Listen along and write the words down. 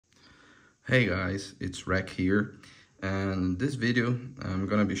Hey guys, it's Rec here, and in this video I'm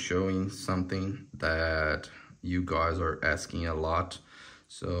gonna be showing something that you guys are asking a lot.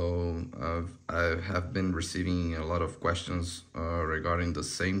 So I have been receiving a lot of questions regarding the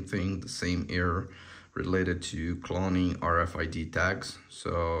same thing, the same error related to cloning RFID tags.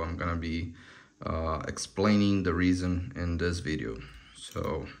 So I'm gonna be explaining the reason in this video.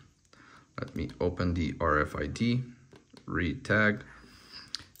 So let me open the RFID, read tag.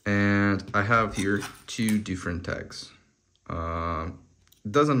 And I have here two different tags. It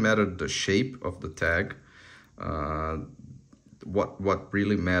doesn't matter the shape of the tag. What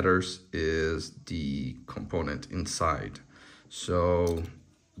really matters is the component inside. So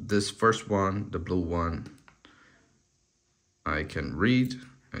this first one, the blue one, I can read,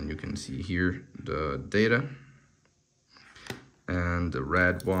 and you can see here the data. And the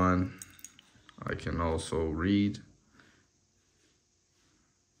red one, I can also read.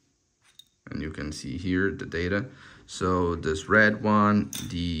 And you can see here the data. So this red one,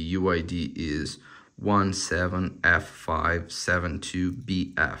 the UID is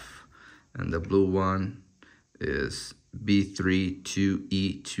 17F572BF, and the blue one is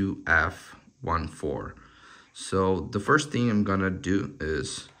B32E2F14. So the first thing I'm gonna do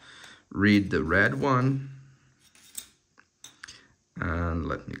is read the red one, and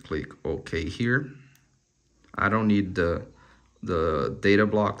let me click OK here. I don't need the data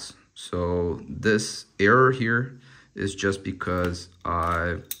blocks. So this error here is just because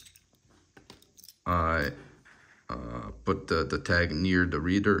I put the tag near the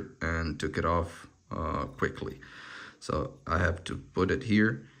reader and took it off quickly. So I have to put it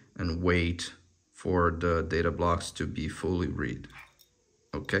here and wait for the data blocks to be fully read.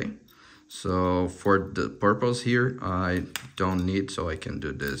 Okay, so for the purpose here, I don't need, so I can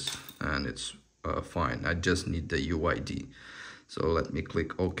do this and it's fine. I just need the UID. So let me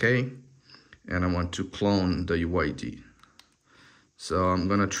click OK, and I want to clone the UID. So I'm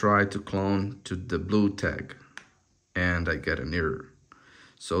gonna try to clone to the blue tag, and I get an error.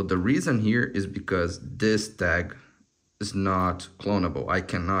 So the reason here is because this tag is not clonable. I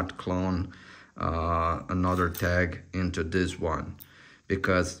cannot clone another tag into this one,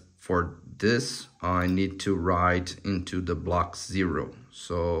 because for this I need to write into the block 0.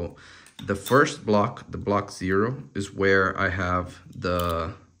 So the first block, the block 0, is where I have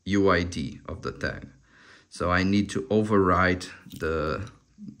the UID of the tag. So I need to overwrite the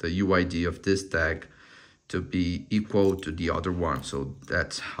UID of this tag to be equal to the other one. So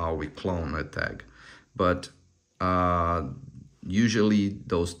that's how we clone a tag. But usually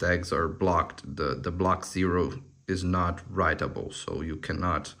those tags are blocked. The block 0 is not writable, so you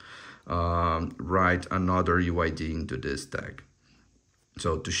cannot write another UID into this tag.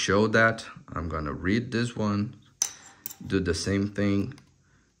 So to show that, I'm gonna read this one, do the same thing,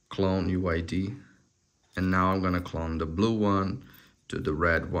 clone UID, and now I'm gonna clone the blue one to the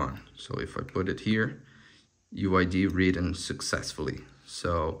red one. So if I put it here, UID written successfully.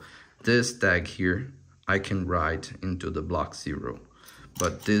 So this tag here, I can write into the block 0,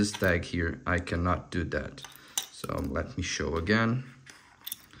 but this tag here, I cannot do that. So let me show again.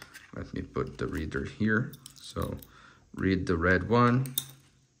 Let me put the reader here. So read the red one,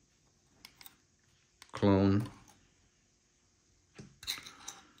 clone,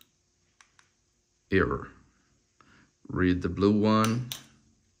 error. Read the blue one,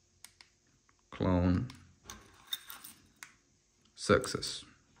 clone, success.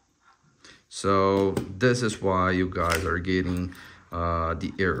 So this is why you guys are getting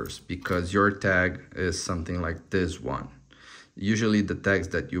the errors, because your tag is something like this one. Usually the tags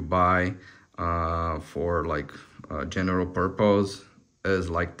that you buy for like general purpose is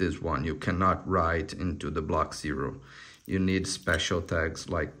like this one. You cannot write into the block 0. You need special tags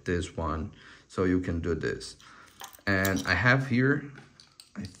like this one, so you can do this. And I have here,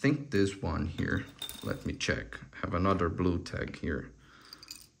 I think this one here, let me check. I have another blue tag here.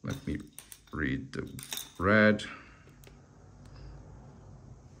 Let me read the red.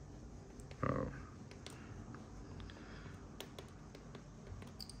 Oh.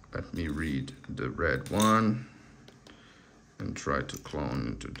 Let me read the red one and try to clone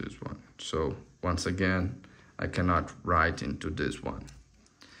into this one. So once again, I cannot write into this one.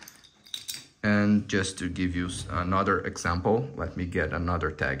 And just to give you another example, let me get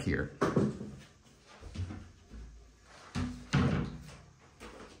another tag here.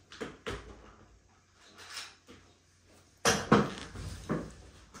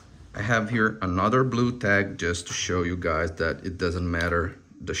 I have here another blue tag just to show you guys that it doesn't matter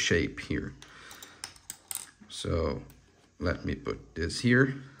the shape here. So let me put this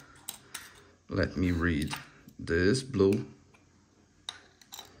here. Let me read this blue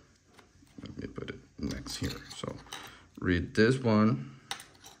is here. So read this one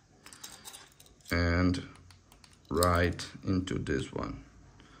and write into this one,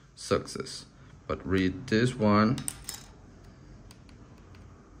 success. But read this one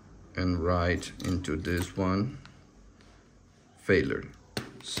and write into this one, failure.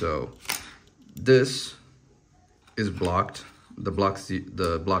 So this is blocked, the block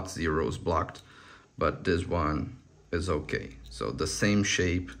 0 is blocked, but this one is okay. So the same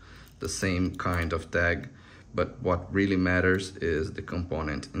shape, the same kind of tag, but what really matters is the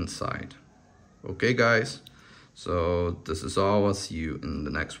component inside. Okay guys, so this is all. I'll see you in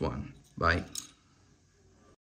the next one. Bye.